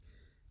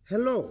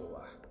Hello,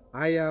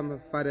 I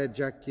am Father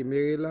Jackie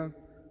Mirila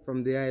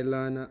from the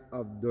island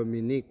of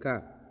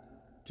Dominica.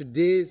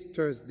 Today is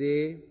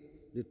Thursday,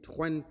 the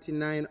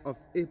 29th of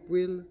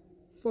April,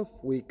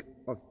 4th week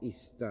of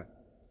Easter.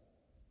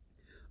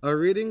 A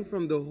reading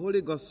from the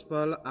Holy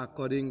Gospel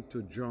according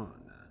to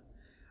John.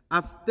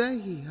 After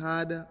he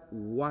had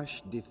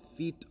washed the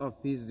feet of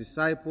his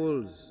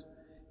disciples,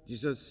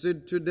 Jesus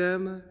said to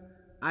them,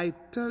 I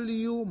tell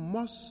you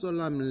most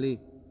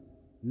solemnly,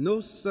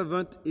 no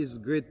servant is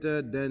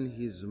greater than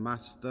his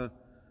master,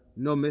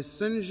 no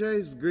messenger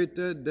is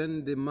greater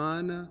than the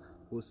man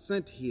who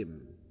sent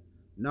him.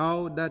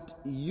 Now that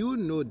you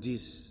know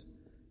this,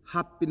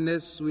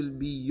 happiness will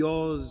be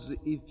yours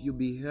if you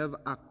behave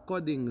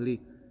accordingly.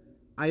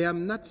 I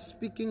am not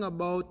speaking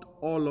about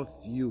all of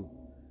you.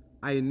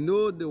 I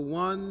know the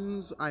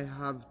ones I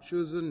have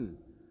chosen,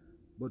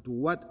 but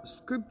what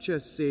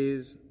Scripture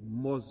says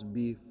must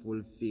be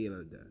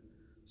fulfilled.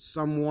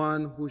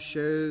 Someone who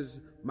shares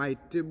my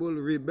table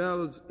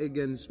rebels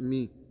against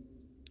me.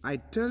 I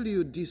tell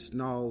you this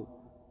now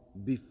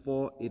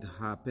before it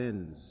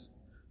happens,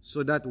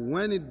 so that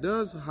when it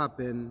does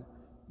happen,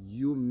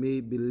 you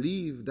may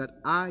believe that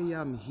I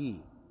am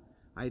he.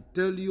 I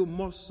tell you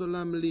most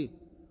solemnly,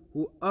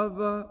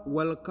 whoever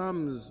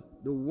welcomes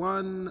the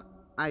one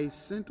I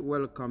sent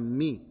welcome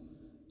me,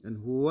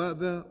 and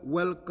whoever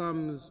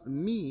welcomes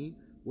me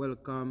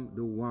welcome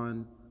the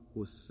one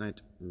who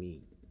sent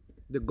me.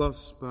 The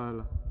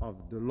Gospel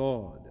of the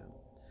Lord.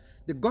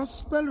 The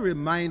Gospel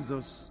reminds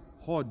us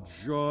how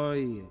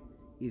joy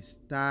is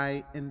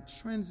tied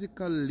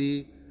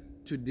intrinsically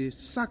to the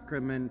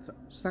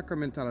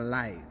sacramental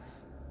life.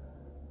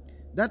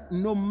 That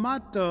no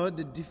matter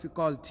the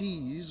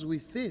difficulties we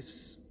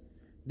face,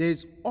 there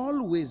is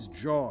always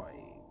joy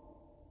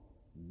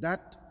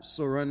that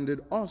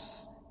surrounded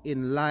us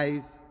in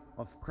life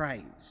of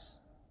Christ,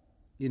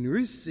 in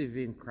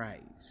receiving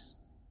Christ.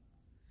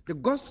 The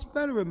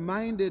Gospel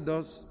reminded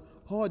us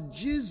how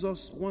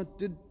Jesus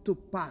wanted to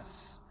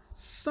pass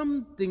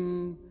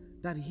something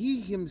that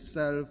he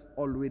himself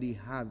already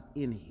had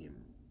in him,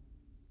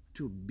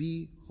 to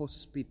be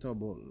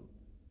hospitable,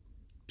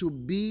 to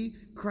be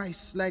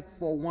Christ-like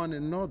for one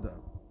another,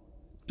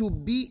 to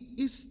be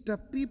Easter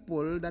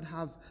people that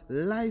have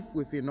life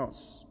within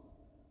us.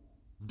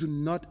 Do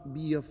not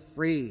be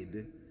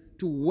afraid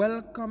to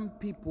welcome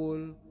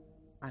people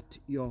at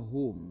your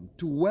home,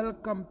 to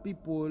welcome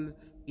people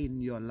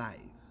in your life.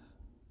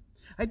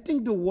 I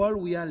think the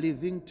world we are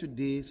living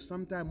today,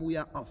 sometimes we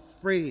are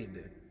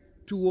afraid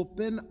to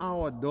open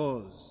our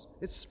doors,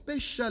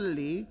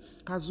 especially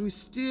as we're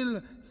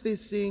still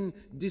facing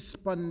this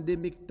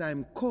pandemic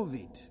time,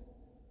 COVID,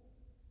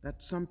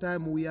 that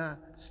sometimes we are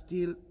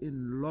still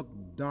in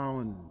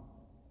lockdown.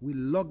 We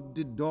lock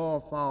the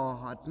door of our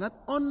hearts,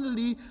 not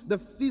only the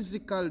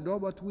physical door,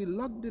 but we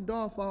lock the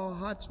door of our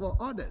hearts for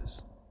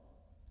others.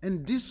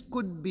 And this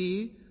could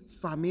be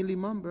family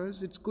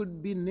members, it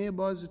could be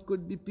neighbors, it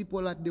could be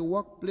people at the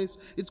workplace,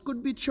 it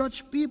could be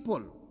church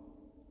people.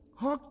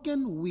 How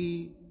can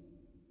we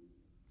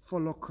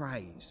follow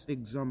Christ's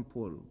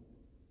example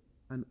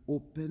and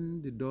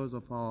open the doors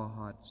of our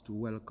hearts to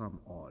welcome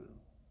all?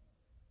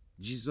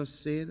 Jesus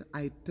said,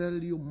 I tell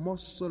you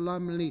most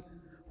solemnly,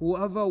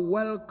 whoever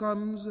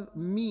welcomes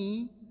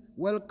me,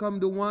 welcome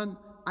the one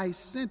I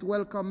sent,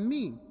 welcome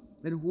me.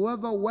 And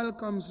whoever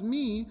welcomes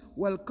me,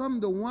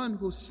 welcome the one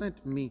who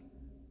sent me.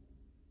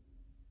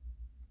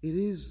 It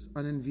is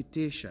an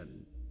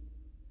invitation.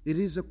 It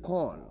is a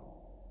call.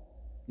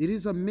 It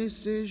is a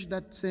message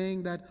that's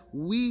saying that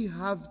we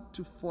have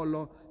to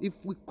follow. If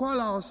we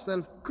call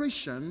ourselves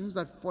Christians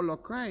that follow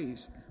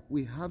Christ,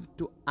 we have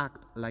to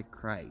act like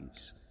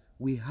Christ.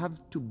 We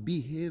have to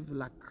behave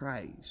like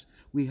Christ.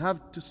 We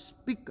have to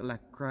speak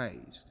like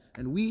Christ.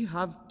 And we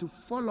have to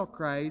follow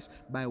Christ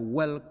by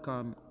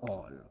welcome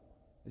all.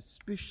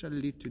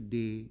 Especially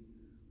today,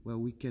 where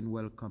we can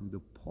welcome the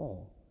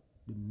poor,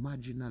 the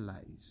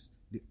marginalized,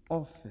 the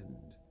orphaned,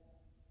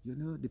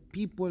 the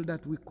people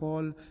that we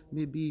call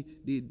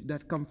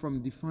that come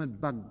from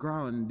different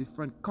backgrounds,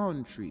 different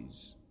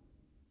countries,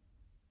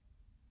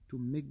 to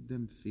make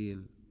them feel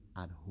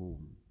at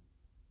home.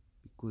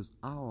 Because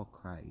our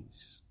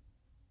Christ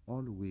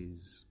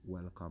always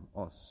welcome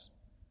us.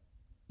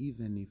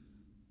 Even if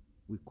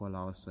we call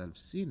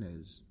ourselves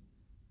sinners,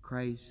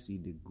 Christ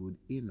sees the good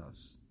in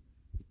us.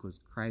 Because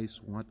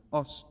Christ wants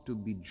us to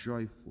be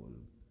joyful,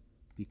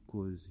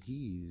 because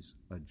he is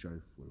a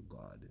joyful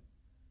God.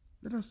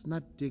 Let us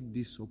not take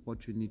this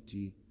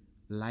opportunity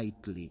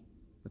lightly,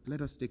 but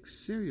let us take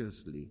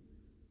seriously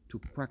to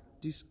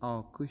practice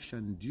our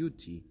Christian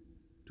duty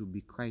to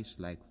be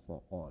Christ-like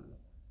for all,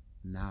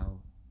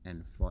 now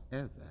and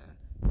forever.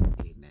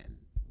 Amen.